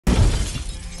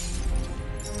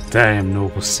Damn,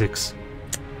 Noble 6.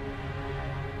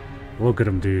 Look at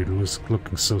him, dude. He was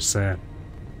looking so sad.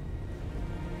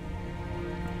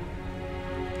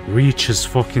 Reach is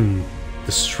fucking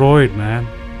destroyed, man.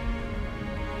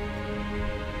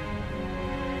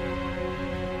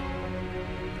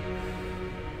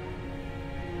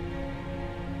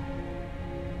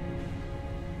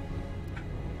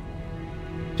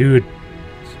 Dude,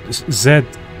 Z,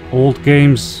 old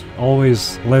games,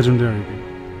 always legendary.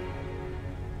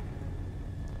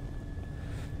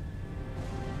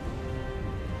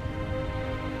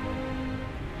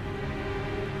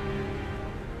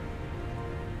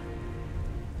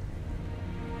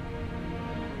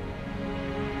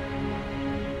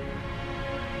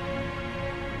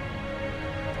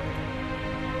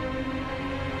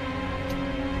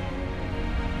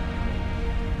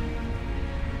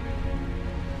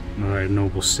 Alright,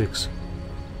 Noble 6.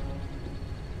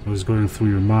 What was going through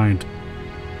your mind?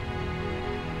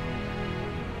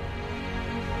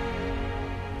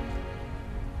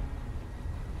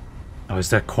 Oh,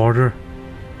 is that Carter?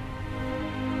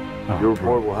 Oh, your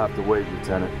report will have to wait,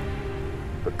 Lieutenant.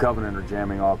 The Covenant are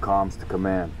jamming all comms to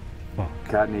command. Fuck.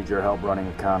 Cat needs your help running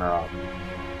a counter-op.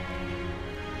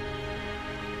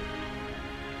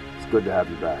 It's good to have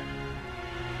you back.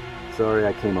 Sorry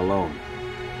I came alone.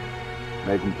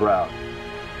 Make him proud.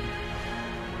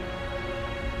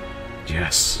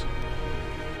 Yes.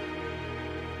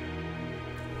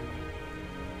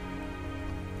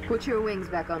 Put your wings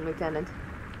back on, Lieutenant.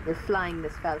 You're flying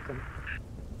this Falcon.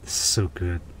 This is so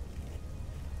good.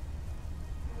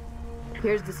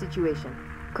 Here's the situation.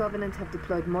 Covenant have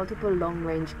deployed multiple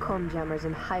long-range comm jammers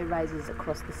in high rises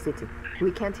across the city.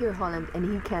 We can't hear Holland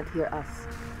and he can't hear us.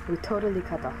 We're totally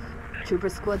cut off. Trooper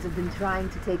squads have been trying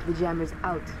to take the jammers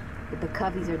out, but the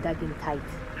covies are dug in tight.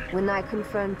 When I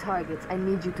confirm targets, I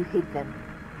need you to hit them.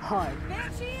 Hard.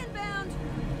 Banshee inbound!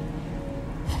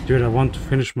 Dude, I want to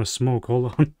finish my smoke.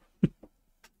 Hold on.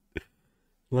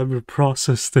 Let me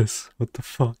process this. What the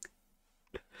fuck?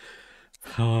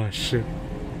 Oh, shit.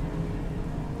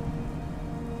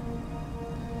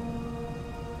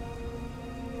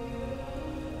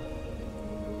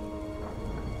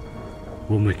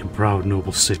 We'll make him proud,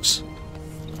 Noble 6.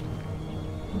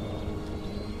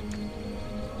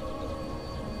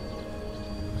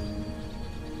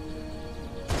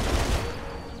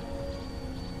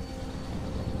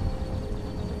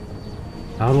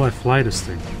 How do I fly this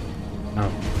thing?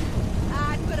 Oh.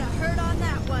 I'd put a hurt on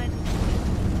that one.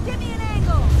 Give me an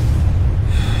angle.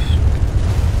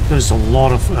 There's a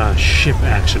lot of ship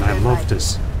action. I love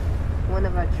this. One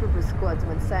of our trooper squads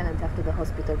went silent after the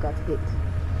hospital got hit.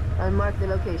 I'll mark the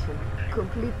location,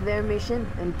 complete their mission,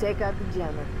 and take out the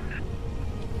jammer.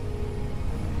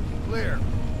 Clear.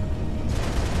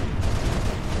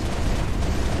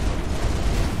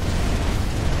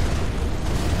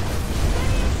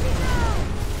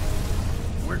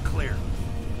 We're clear.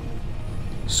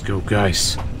 Let's go,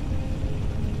 guys.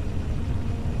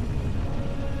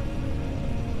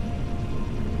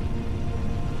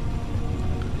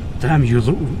 Damn, you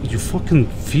fucking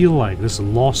feel like this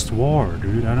Lost War,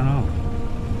 dude. I don't know.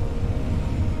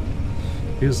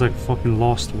 Feels like fucking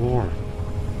Lost War.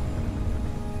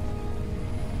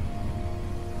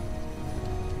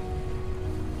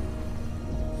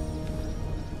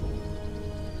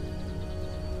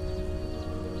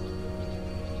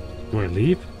 Do I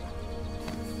leave?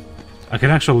 I can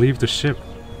actually leave the ship.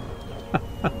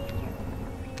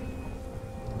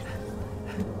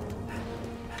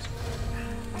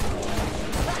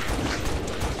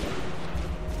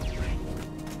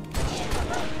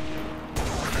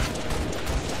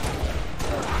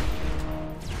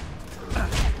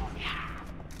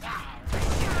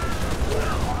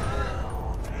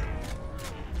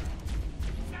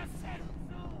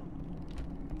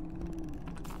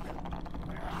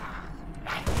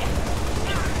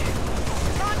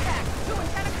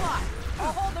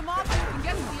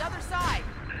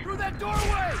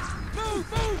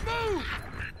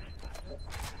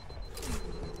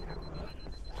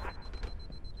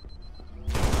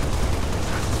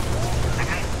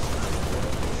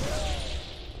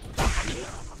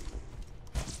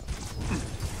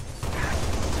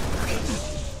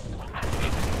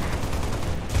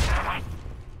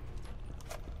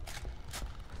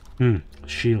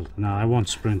 Shield. No, I want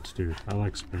sprint, dude. I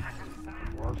like sprint.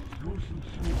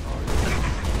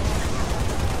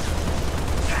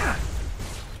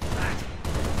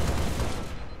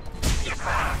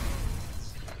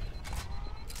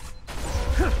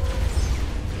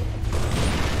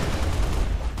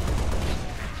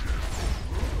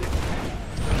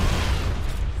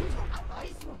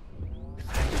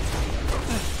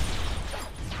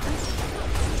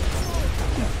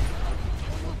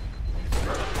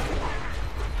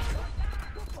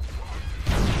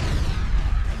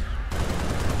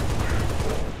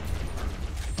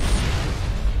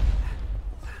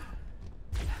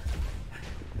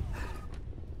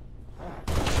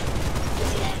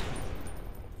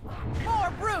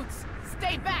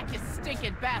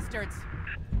 bastards!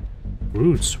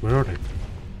 Roots, where are they?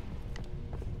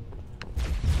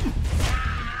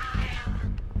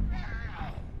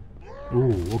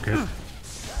 Ooh, okay.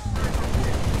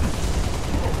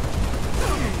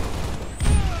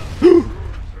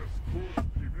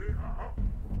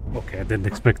 Okay, I didn't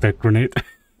expect that grenade.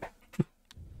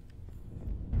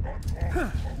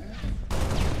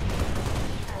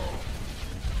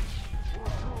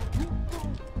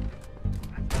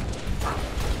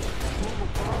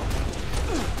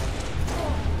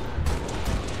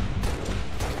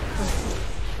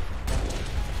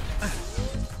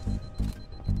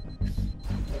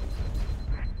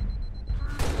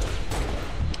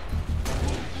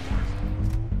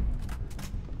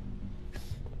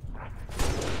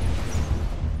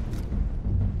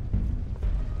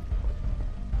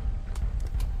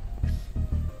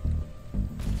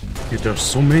 Dude, there's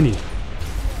so many.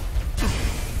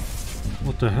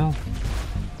 What the hell?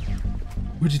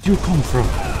 Where did you come from?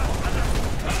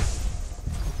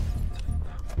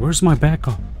 Where's my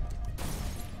backup?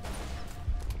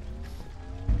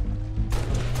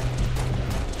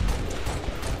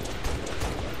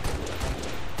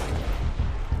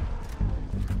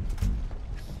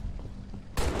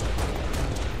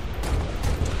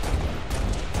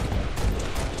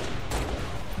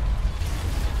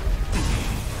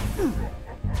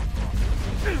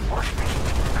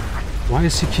 Why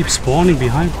does he keep spawning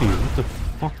behind me? What the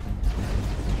fuck?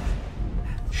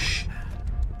 Shh.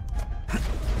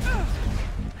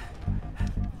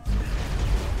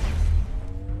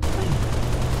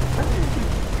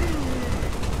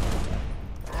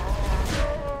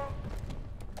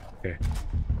 Okay.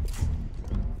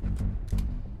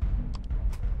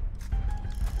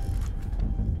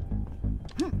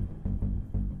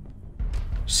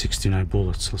 $69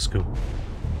 bullets, let's go.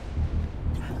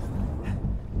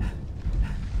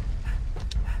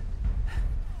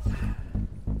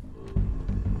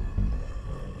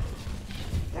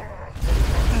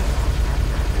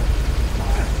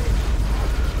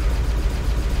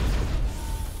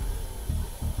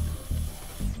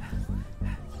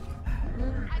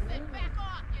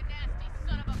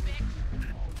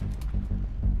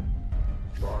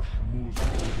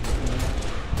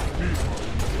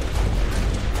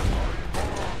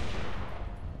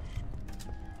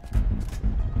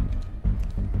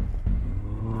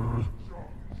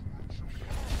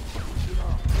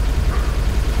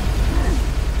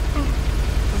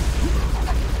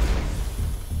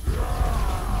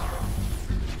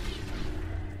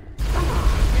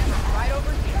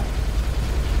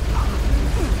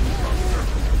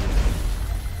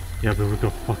 Yeah, but we've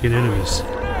got fucking enemies.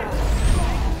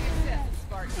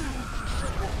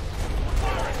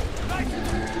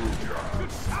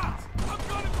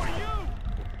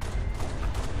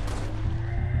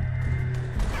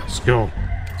 Let's go.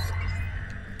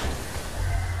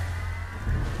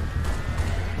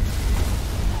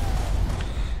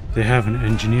 They have an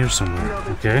engineer somewhere,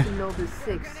 okay? Noble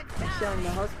 6, showing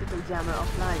the hospital jammer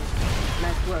offline.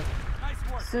 Nice work.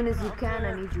 As soon as you can,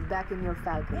 I need you back in your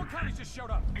Falcon.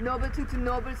 Noble 2 to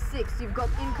Noble 6, you've got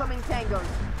incoming tangos.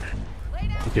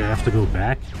 Okay, I have to go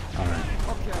back? Alright.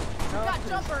 Okay. Got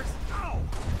jumpers!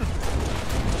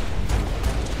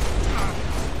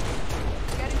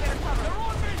 Getting better cover. They're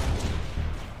on me!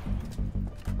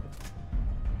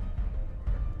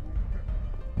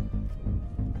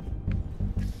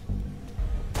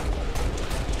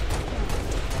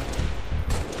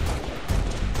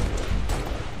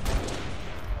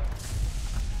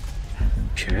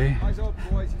 Okay.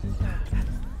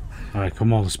 Alright,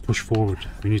 come on, let's push forward.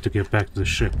 We need to get back to the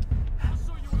ship.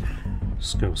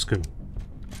 Let's go, let's go.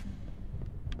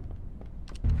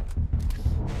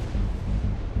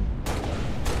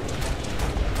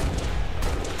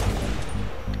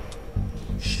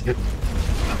 Shit.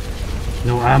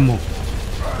 No ammo.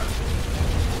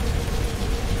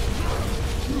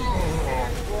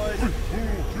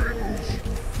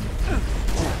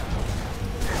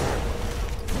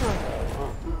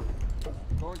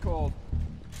 Cold.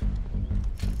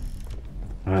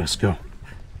 Alright, let's go.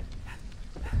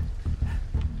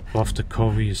 Buff the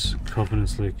Covies,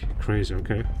 Covenants like crazy,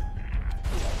 okay.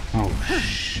 Oh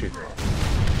shit.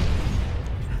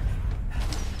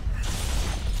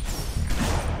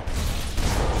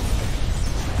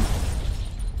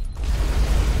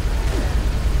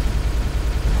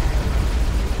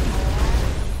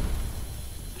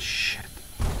 Shit.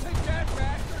 Take that,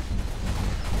 bastard!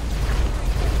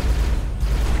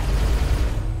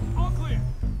 All clear.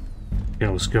 Yeah,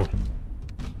 let's go. You're good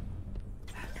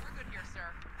here, sir.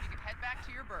 You can head back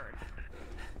to your bird.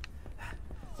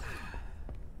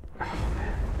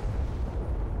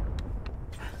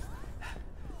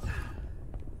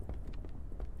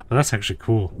 Well, that's actually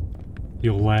cool.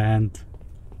 You'll land,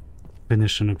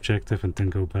 finish an objective, and then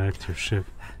go back to your ship.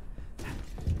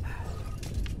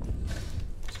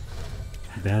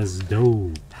 That's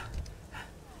dope.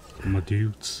 My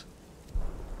dudes.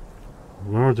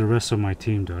 Where are the rest of my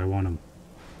team though? I want them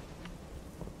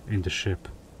in the ship.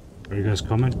 Are you guys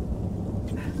coming?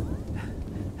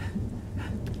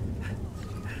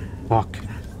 Fuck.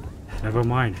 Never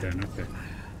mind then, okay.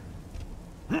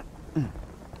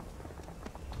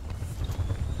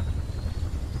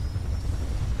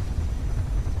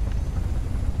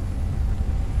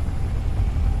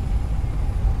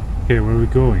 Okay, where are we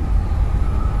going?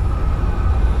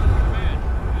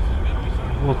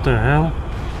 What the hell?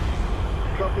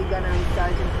 Copy, Gunner and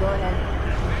Sergeant. Go ahead.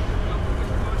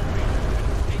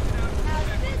 How's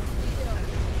this feel?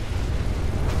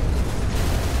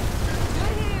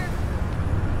 Good here.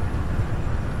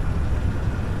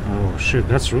 Oh shit,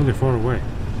 that's really far away.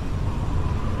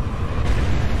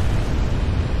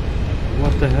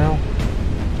 What the hell?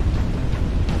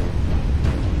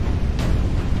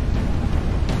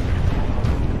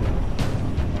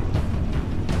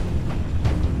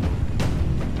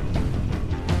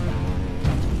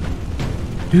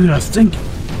 Dude, I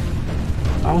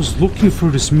was looking for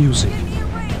this music. Give me a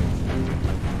ring.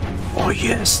 Oh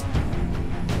yes!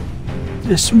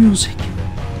 This music.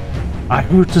 I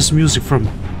heard this music from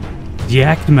the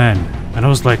Act Man, and I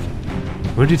was like,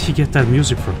 where did he get that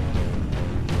music from?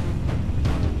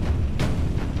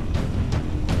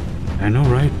 I know,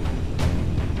 right?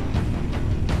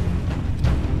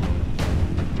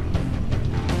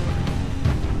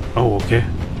 Oh, okay.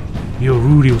 Yo,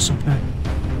 Rudy, what's up, man?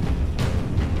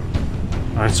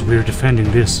 Alright, so we're defending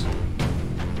this.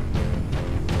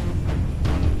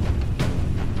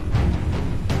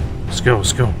 Let's go,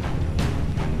 let's go.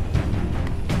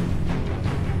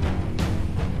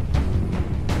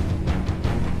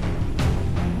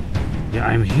 Yeah,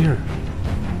 I'm here.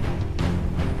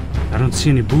 I don't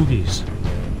see any boogies.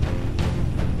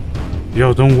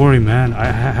 Yo, don't worry, man. I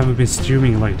haven't been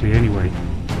streaming lately anyway.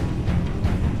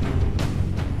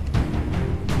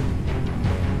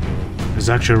 It's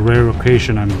actually a rare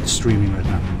occasion I'm streaming right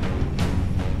now.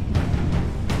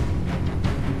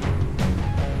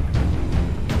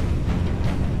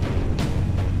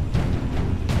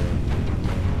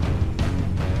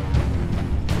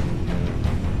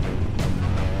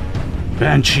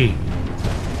 Banshee.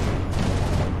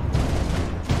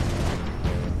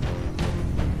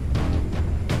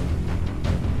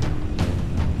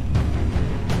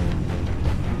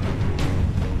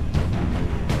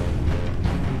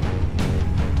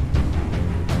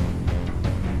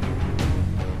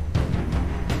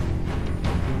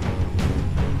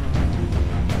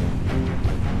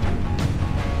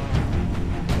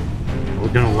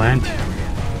 We're gonna land.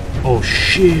 Oh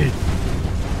shit.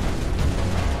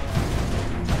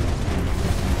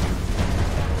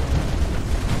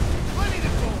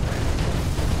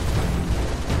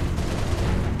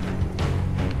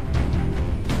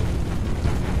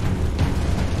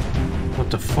 What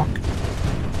the fuck?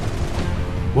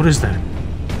 What is that?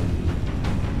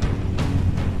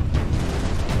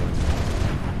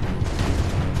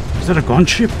 Is that a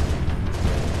gunship?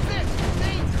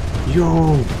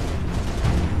 Yo!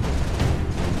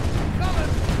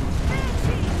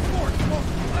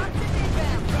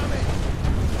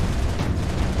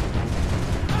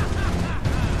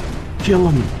 Kill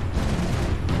him!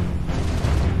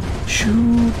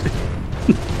 Shoot!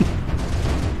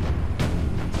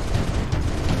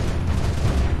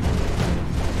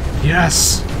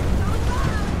 Yes!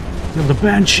 Kill the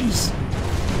banshees!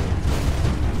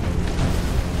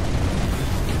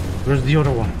 Where's the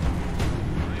other one?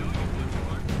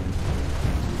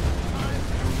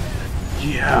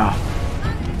 Yeah!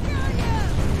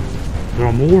 There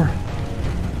are more?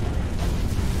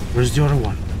 Where's the other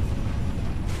one?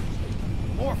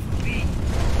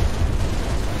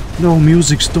 No,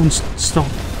 musics don't stop.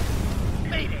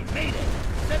 Mayday, mayday.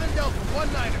 7 Delta,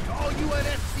 1-9er to all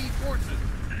UNSC forces.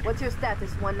 What's your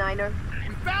status, 1-9er?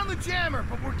 We found the jammer,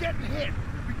 but we're getting hit.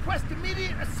 Request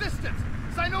immediate assistance.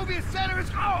 Synovia Center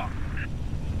is... Oh!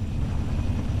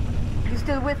 You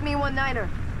still with me, 1-9er?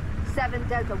 7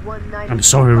 Delta, 1-9er. I'm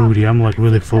sorry, Rudy. I'm like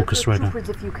really focused right now. Troopers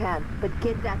if you can, but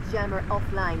get that jammer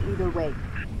offline either way.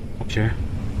 Okay.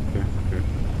 Okay. Okay.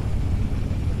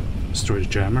 Destroy the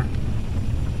jammer.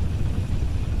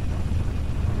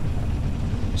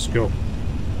 Let's go.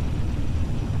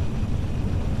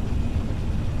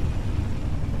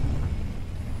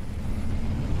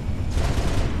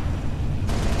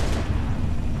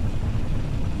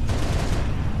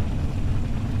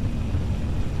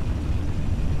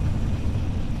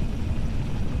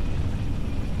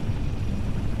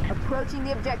 Breaching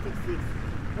the objective, 6.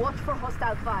 Watch for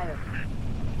hostile fire.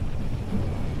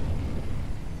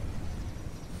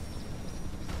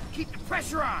 Keep the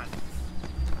pressure on!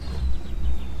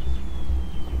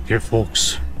 Here,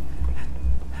 folks.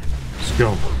 Let's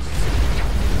go.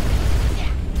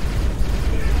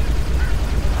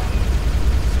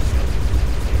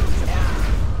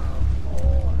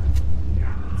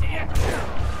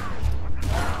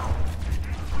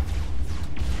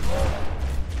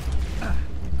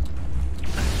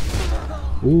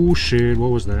 Oh shit, what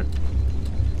was that?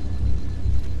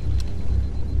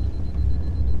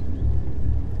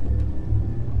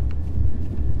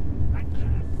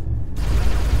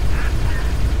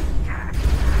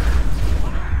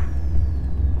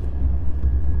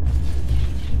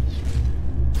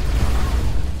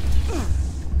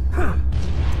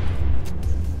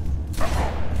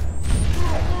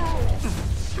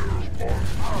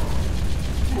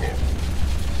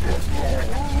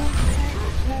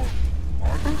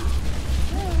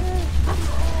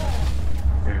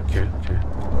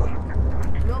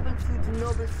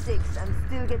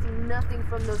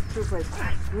 From those troopers.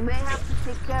 You may have to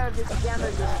take care of this jammer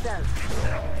yourself.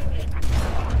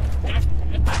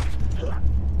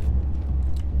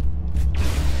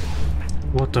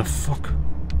 What the fuck?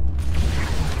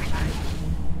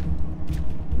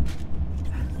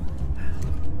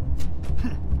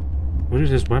 Where did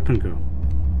his weapon go?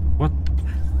 What?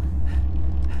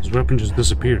 His weapon just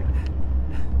disappeared.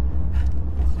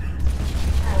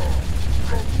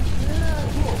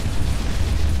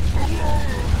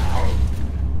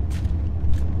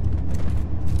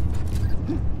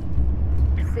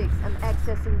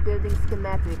 Accessing building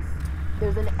schematics.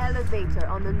 There's an elevator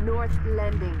on the north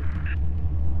landing.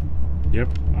 Yep,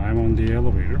 I'm on the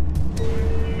elevator.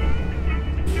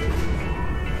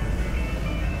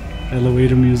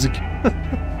 Elevator music.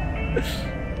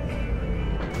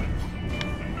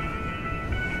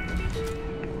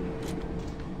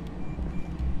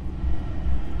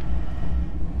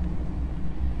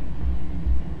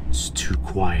 It's too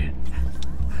quiet.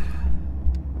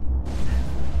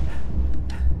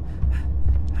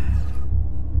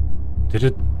 Did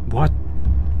it... what?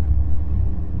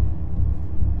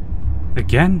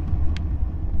 Again?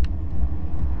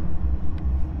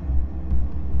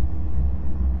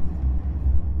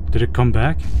 Did it come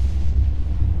back?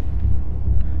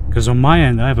 Because on my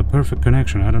end I have a perfect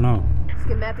connection, I don't know.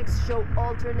 Schematics show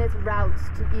alternate routes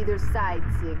to either side,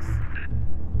 6.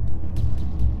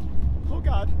 Oh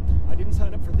god, I didn't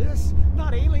sign up for this.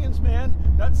 Not aliens, man.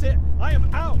 That's it. I am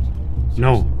out. Seriously,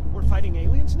 no. We're fighting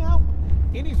aliens now?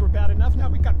 Indies were bad enough, now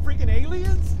we got freaking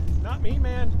aliens? Not me,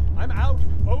 man. I'm out.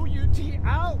 O-U-T,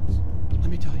 out. Let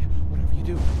me tell you, whatever you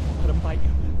do, don't let them bite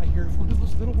you. I hear if one of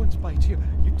those little ones bites you,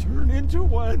 you turn into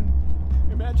one.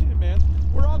 Imagine it, man.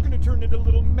 We're all gonna turn into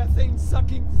little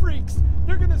methane-sucking freaks.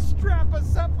 They're gonna strap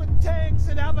us up with tanks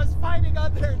and have us fighting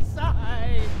on their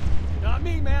side. Not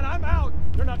me, man. I'm out.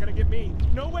 They're not gonna get me.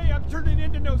 No way I'm turning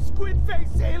into no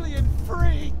squid-faced alien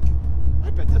freak. I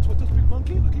bet that's what those big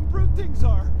monkey-looking brute things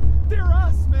are. They're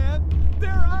us, man.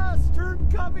 They're us,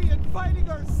 turned cubby and fighting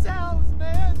ourselves,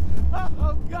 man.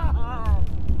 Oh, God.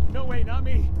 No way, not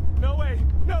me. No way,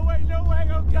 no way, no way.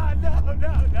 Oh, God, no,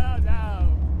 no, no,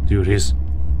 no. Dude, he's...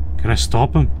 Can I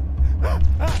stop him?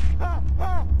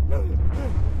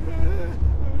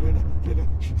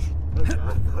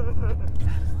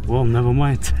 Well, never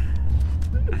mind.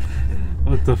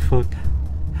 What the fuck?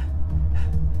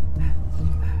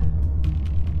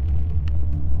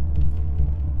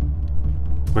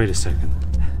 Wait a second.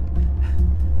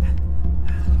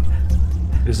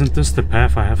 Isn't this the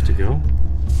path I have to go?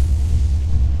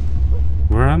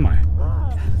 Where am I?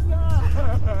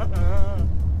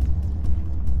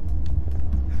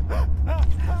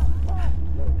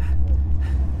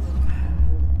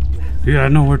 Yeah, I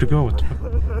know where to go.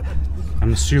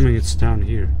 I'm assuming it's down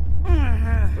here.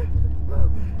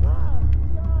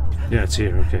 Yeah, it's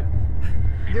here, okay.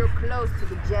 You're close to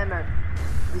the jammer.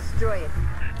 Destroy it.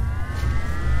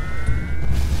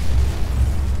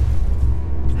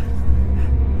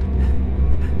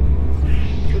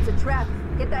 It's a trap.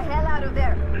 Get the hell out of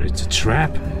there. It's a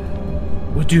trap?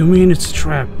 What do you mean it's a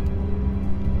trap?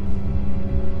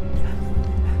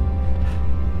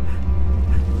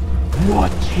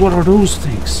 What? What are those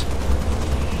things?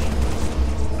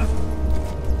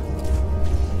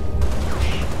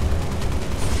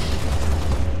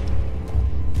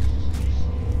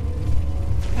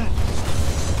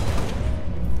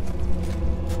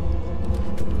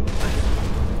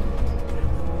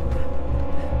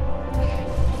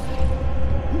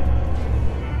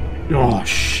 Oh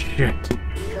shit.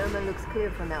 Thermal looks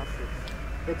clear for now, 6.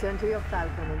 Return to your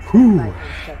Falcon and stand by for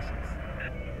inspections.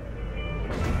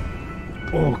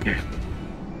 Okay.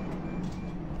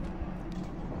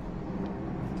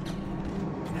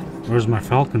 Where's my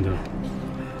Falcon though?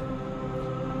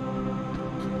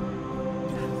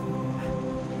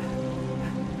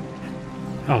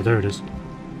 Oh, there it is.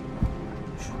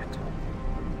 Shit.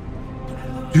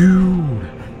 Dude!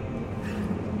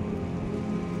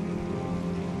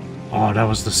 Oh, that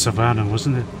was the Savannah,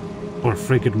 wasn't it? Or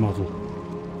frigate model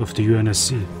of the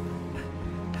UNSC.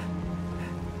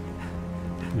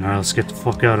 Alright, let's get the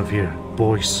fuck out of here,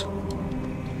 boys.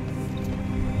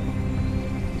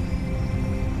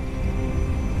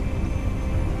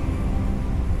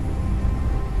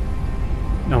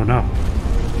 No, no.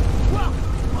 Well, the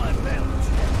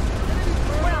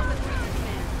creature's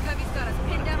man. Cubby's got us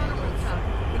pinned down on the rooftop.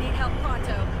 We need help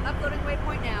pronto. Uploading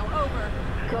waypoint now. Over.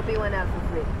 Copy 1 Alpha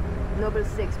 3. Noble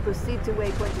 6, proceed to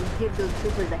waypoint and give those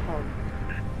troopers a hand.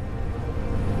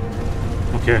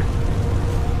 Okay.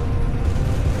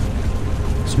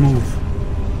 Let's move.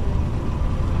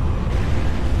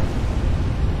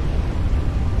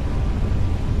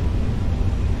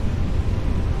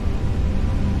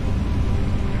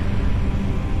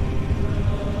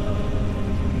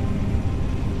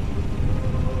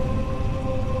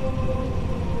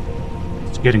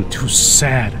 It's getting too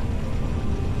sad.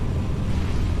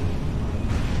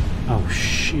 Oh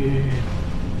shit.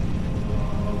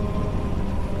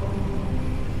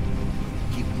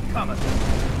 Keep them coming.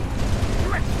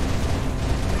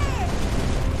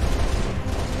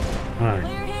 Alright.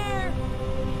 Clear here.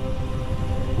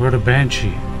 Where the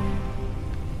Banshee?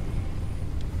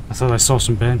 I thought I saw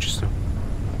some Banshees though.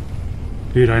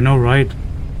 Dude, I know, right?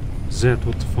 Zed,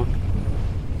 what the fuck?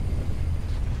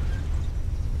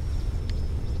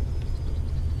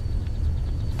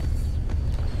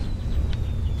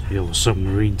 Yo,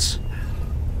 submarines.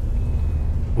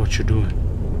 What you doing?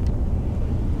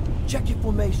 Check your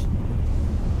formation.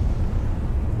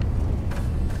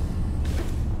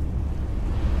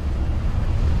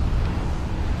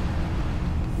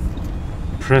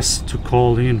 Press to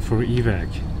call in for evac.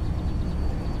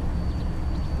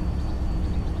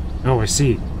 Oh, I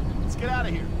see. Let's get out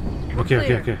of here. Okay, okay,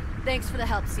 Clear. okay. Thanks for the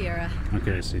help, Sierra.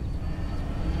 Okay, I see.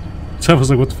 So I was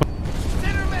like, what the fuck?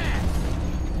 Center mass.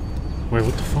 Wait,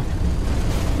 what the fuck?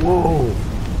 Whoa!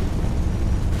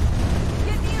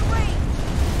 Get me in range.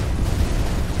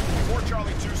 4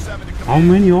 Charlie 27 to command. How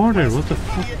many are there? What the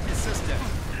fuck? Immediate assistance.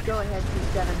 Go ahead,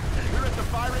 27. We're at the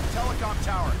Byron Telecom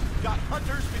Tower. Got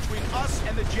hunters between us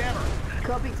and the jammer.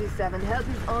 Copy 27. Help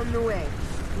is on the way.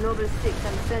 Noble 6,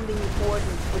 I'm sending you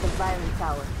coordinates for the Byron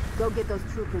Tower. Go get those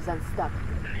troopers unstuck.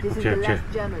 This is Okay, the okay. last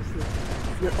jammer scene.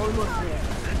 You're almost there.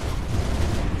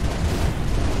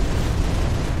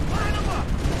 Line them up.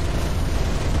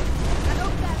 I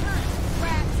hope that hurts.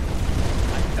 Rat.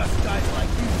 I dust guys like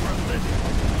you for a living.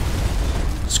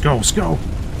 Let's go, let's go!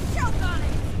 Choke on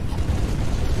it.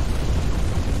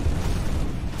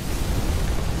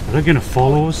 Are they gonna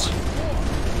follow us?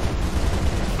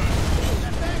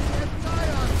 That back has its eye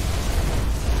on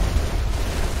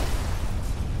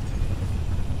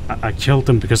us. I killed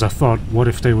them because I thought, what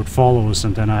if they would follow us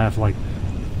and then I have like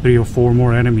 3 or 4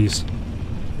 more enemies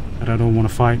that I don't want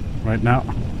to fight right now.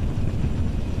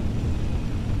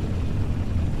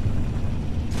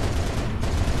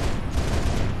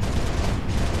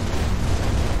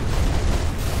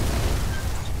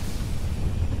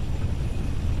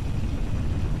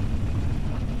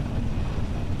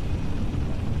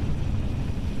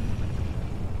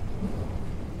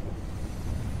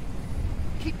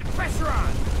 Keep the pressure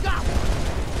on. Got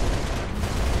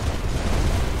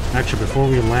one. Actually, before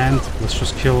we land, let's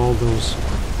just kill all those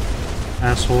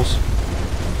assholes.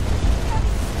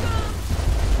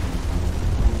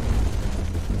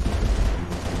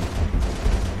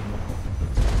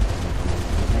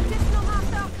 Additional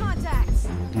hostile contacts.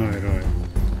 Alright, alright.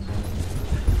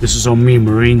 This is on me,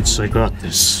 Marines. I got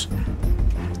this.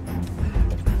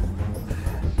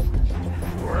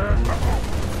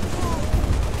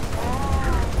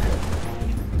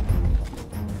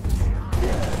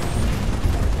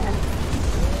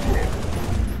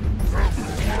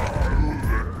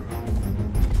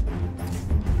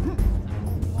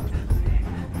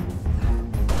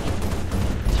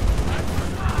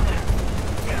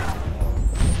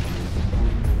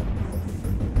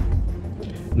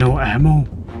 No ammo?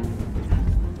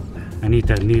 I need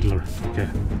that needler. Okay.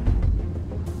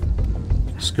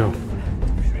 Let's go.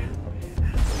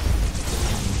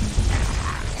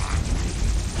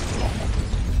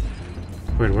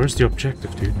 Wait, where's the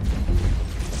objective, dude?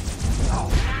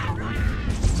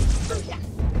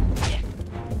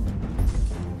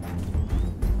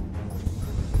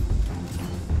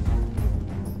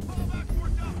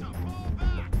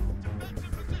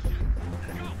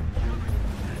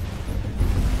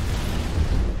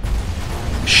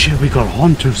 Shit, we got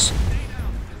hunters.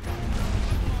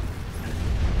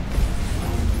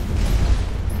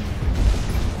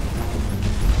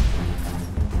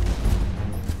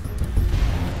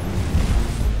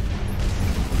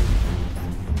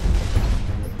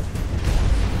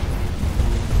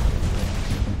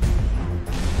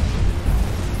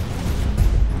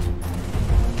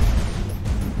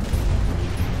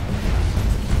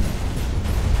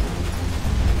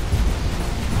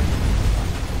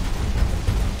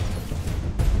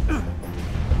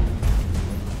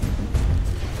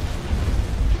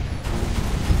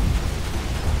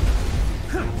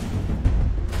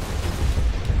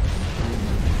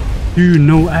 Dude,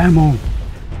 no ammo.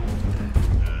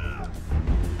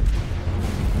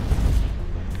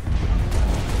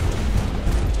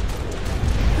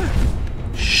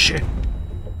 Shit.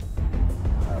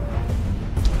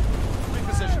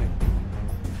 Repositioning.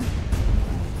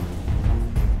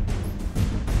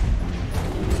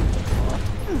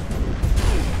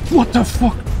 What the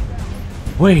fuck?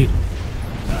 Wait.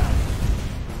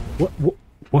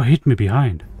 What hit me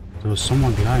behind? There was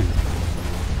someone behind.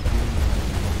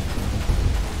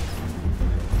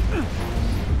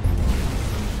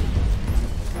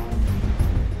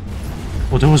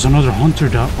 Oh, there was another hunter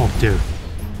down up there.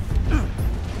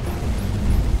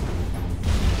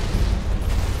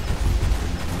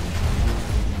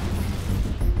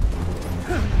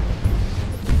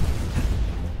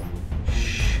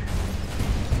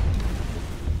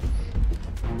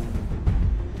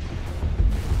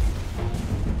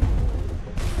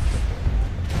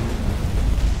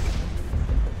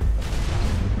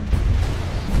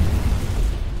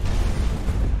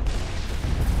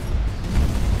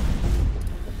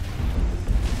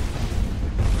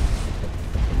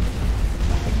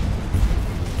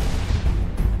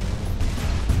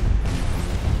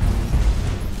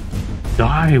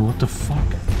 Die, what the fuck?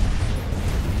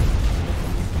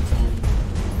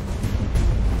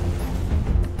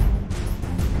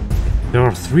 There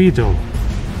are 3 though.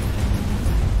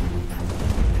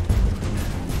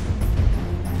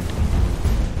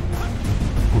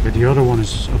 Okay, the other one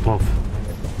is above.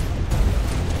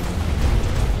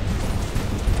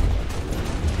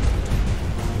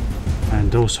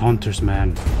 And those hunters,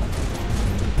 man.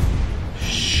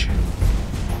 Shit.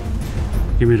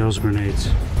 Give me those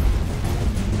grenades.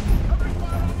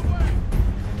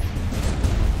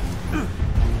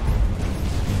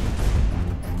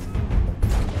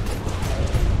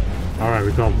 Alright,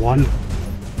 we got one.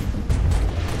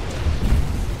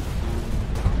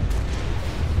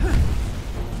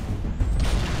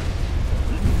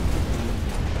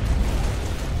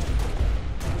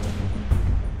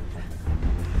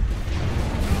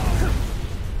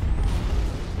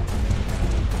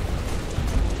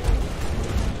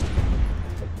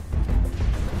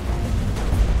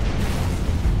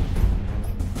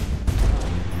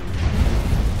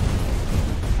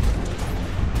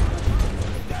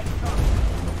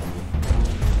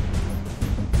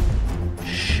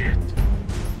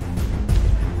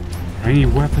 I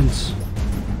need weapons.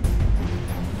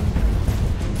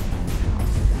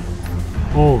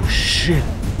 Oh shit.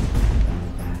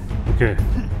 Okay.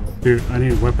 Dude, I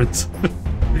need weapons.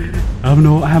 I have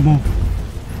no ammo.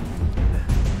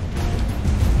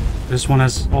 This one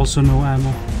has also no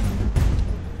ammo.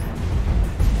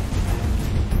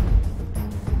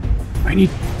 I need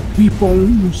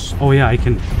weapons. Oh yeah, I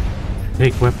can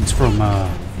take weapons from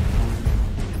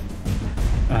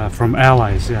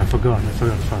allies. Yeah, I forgot.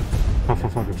 Fuck,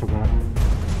 I forgot.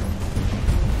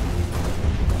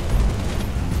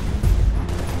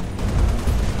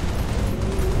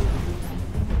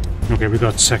 Okay, we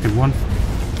got the second one.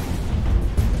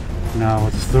 Now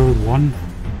the third one.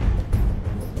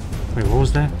 Wait, what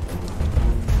was that?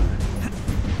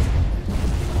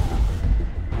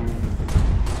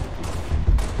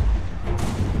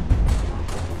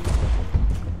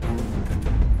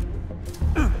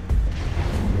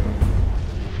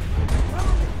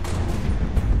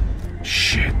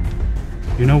 Shit.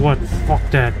 You know what? Fuck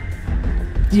that.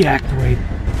 Deactivate.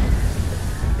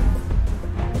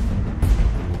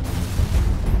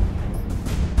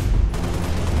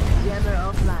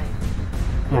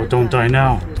 Oh, don't die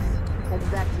now.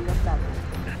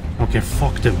 Okay,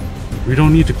 fuck them. We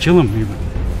don't need to kill him even.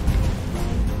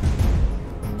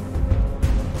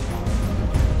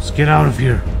 Let's get out of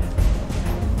here.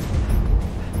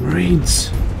 Marines.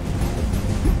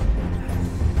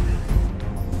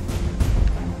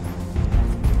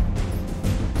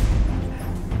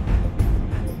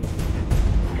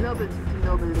 Noble to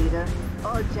noble leader.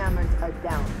 All jammers are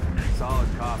down. Solid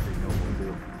copy, Noble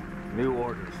 2. New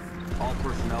orders. All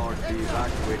personnel are to be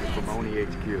evacuated from ONI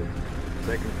HQ.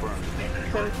 They confirm.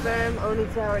 Confirm, Oni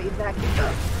Tower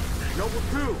evacuated. Noble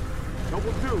 2!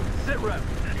 Noble 2, sit rep!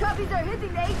 Copies are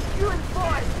hitting the HQ in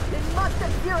force. They must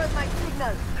have zeroed my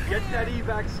signal. Get that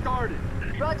evac started!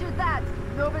 Roger that.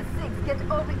 Noble 6, get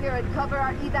over here and cover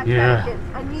our evac Yeah. targets.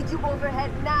 I need you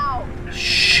overhead now.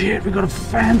 Shit, we got a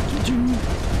phantom, dude.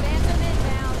 Phantom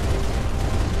inbound.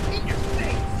 In your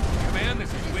face! Command, this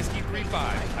is Whiskey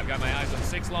 3-5. I've got my eyes on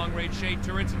 6 long-range shade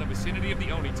turrets in the vicinity of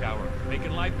the Oni Tower,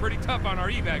 making life pretty tough on our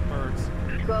evac birds.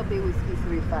 Copy, Whiskey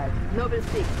 3-5. Noble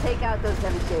 6, take out those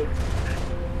heavy shades.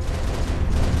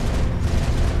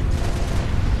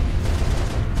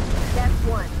 That's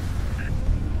one.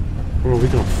 Bro, we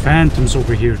got phantoms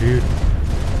over here, dude.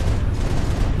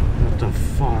 What the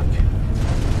fuck?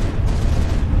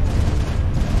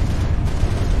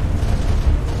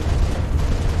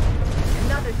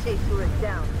 Another shade turret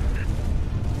down.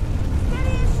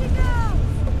 Steady as she goes.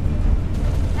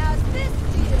 How's this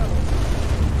deal?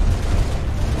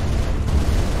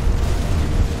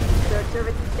 Third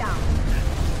turret is down.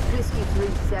 Whiskey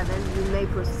 3-7, you may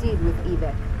proceed with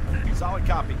evac. Solid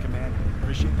copy, Command.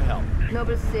 Appreciate the help.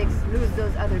 Noble 6, lose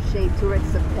those other shade turrets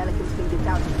so Pelicans can get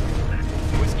out.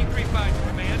 Whiskey 3-5 to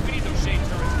command. We need those shade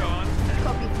turrets gone.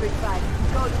 Copy 3-5.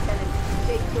 Go, Lieutenant.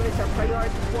 Shade turrets are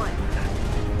priority 1.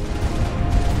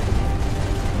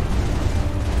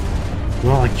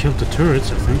 Well, I killed the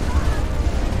turrets, I think.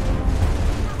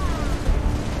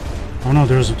 Oh no,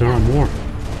 there are more.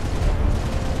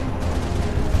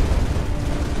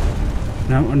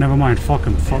 No, never mind. Fuck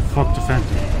him. Fuck the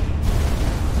phantom.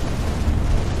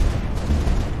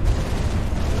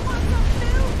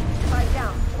 Five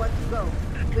down. What to go?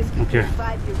 Whiskey Okay.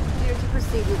 5, you're clear to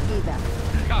proceed with evac.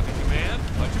 Copy, command.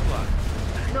 Much obliged.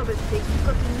 Noble 6, you've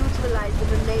got to neutralize the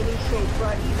remaining shade for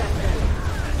our evac ready.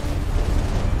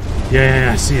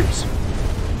 Yeah, I see him.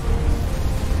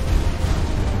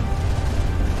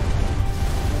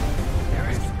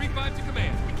 Whiskey 3-5 to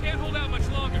command. We can't hold out much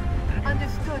longer.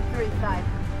 Understood, 3-5.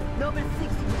 Noble 6, you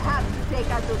have to take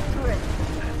out those turrets.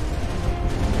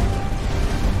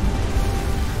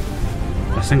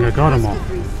 I think I got him all.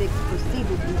 Whiskey 3-6, proceed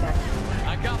with evac.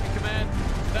 I copy, command.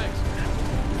 Thanks.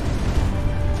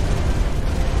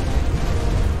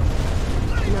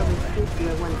 Noble 6,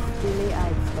 you're one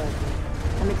steely-eyed Spartan.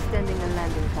 I'm extending a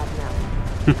landing pad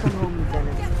now. Come home,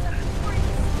 Lieutenant.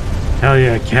 Hell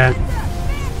yeah, cat.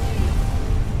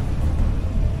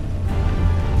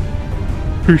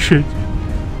 Appreciate it.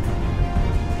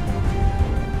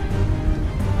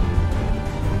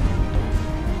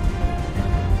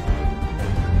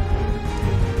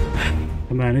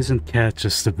 Man, isn't cat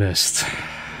just the best?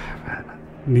 Man,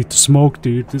 need to smoke,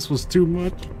 dude. This was too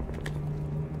much.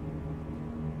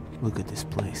 Look at this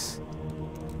place.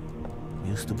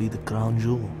 Used to be the crown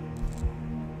jewel.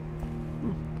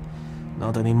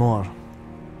 Not anymore.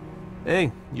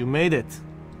 Hey, you made it.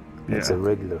 It's a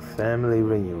regular family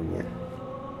reunion.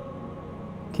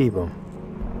 Keep him.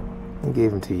 I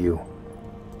gave him to you.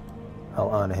 I'll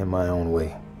honor him my own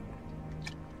way.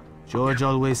 George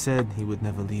always said he would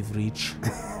never leave Reach.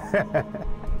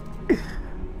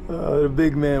 The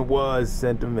big man was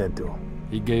sentimental.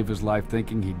 He gave his life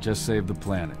thinking he'd just save the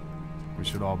planet. We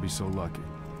should all be so lucky.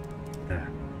 Yeah.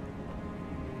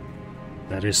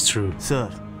 That is true. Sir,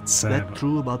 Sad. that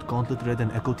true about Gauntlet Red and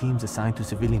Echo teams assigned to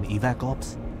civilian evac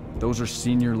ops? Those are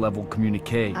senior level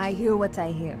communiques. I hear what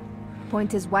I hear.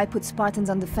 Point is, why put Spartans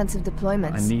on defensive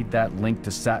deployments? I need that link to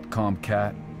SATCOM,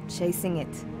 Cat. Chasing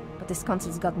it. But this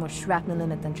console's got more shrapnel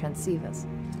in it than transceivers.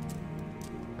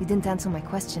 You didn't answer my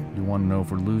question. You want to know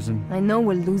if we're losing? I know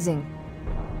we're losing.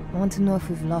 I want to know if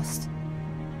we've lost.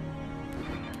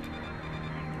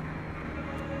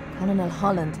 Colonel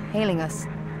Holland, hailing us.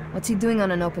 What's he doing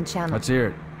on an open channel? Let's hear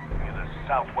it. In the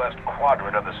southwest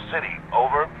quadrant of the city.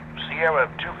 Over. Sierra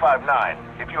 259.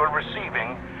 If you are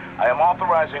receiving, I am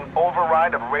authorizing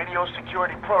override of radio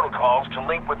security protocols to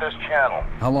link with this channel.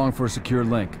 How long for a secure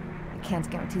link? I can't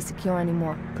guarantee secure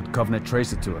anymore. Could Covenant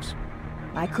trace it to us?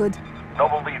 I could.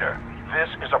 Noble Leader, this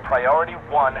is a priority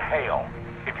 1 hail.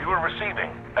 If you are receiving,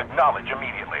 acknowledge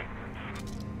immediately.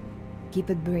 Keep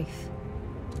it brief.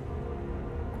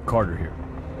 Carter here.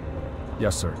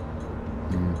 Yes, sir.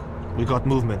 We got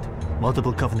movement.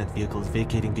 Multiple Covenant vehicles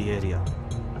vacating the area.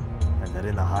 And they're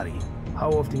in a hurry.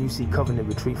 How often you see Covenant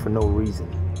retreat for no reason?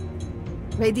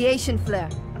 Radiation flare.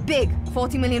 Big.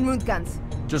 40 million root guns.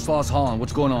 Just lost Holland.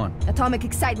 What's going on? Atomic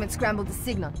excitement scrambled the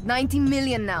signal. 90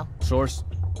 million now. Source?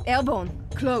 Airborne.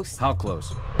 Close. How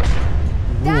close?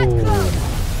 That Whoa. close!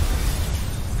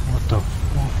 What the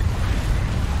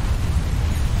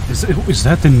fuck? Is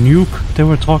that the nuke they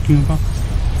were talking about?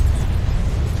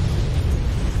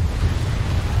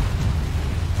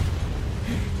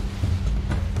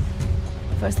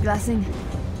 First glassing?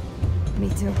 Me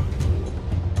too.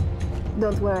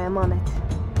 Don't worry, I'm on it.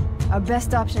 Our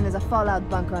best option is a fallout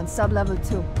bunker on sub-level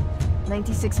 2.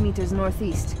 96 meters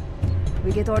northeast.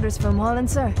 We get orders from Holland,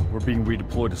 sir? We're being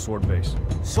redeployed to Sword Base.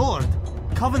 Sword?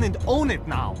 Covenant own it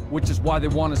now! Which is why they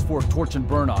want us for a torch and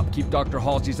burn op. Keep Dr.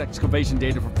 Halsey's excavation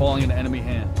data from falling into enemy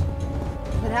hands.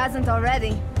 It hasn't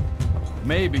already.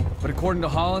 Maybe, but according to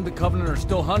Holland, the Covenant are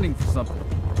still hunting for something.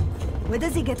 Where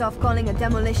does he get off calling a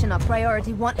demolition a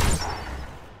priority one?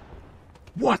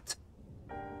 What?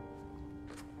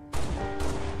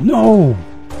 No!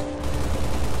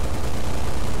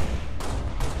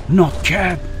 Not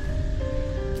Cad!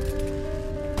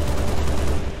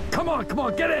 Come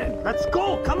on, get in! Let's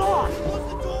go, come on!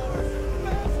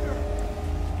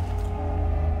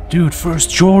 Dude, first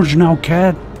George, now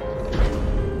Cad.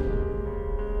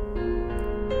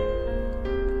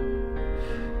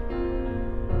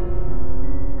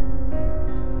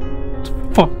 What the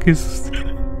fuck is this?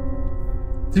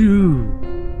 Dude.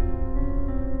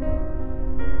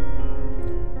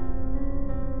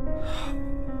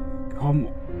 Come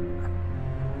on.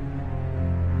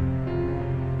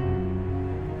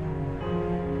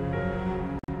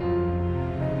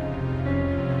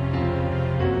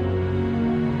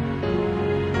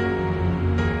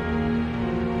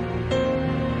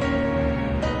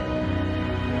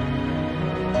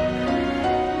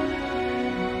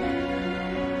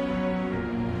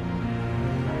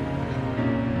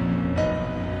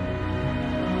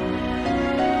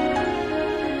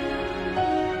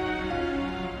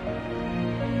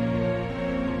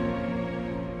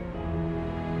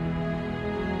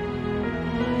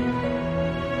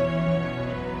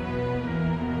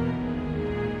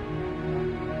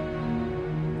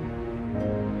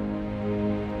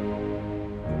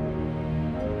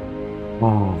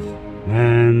 Oh,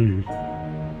 man.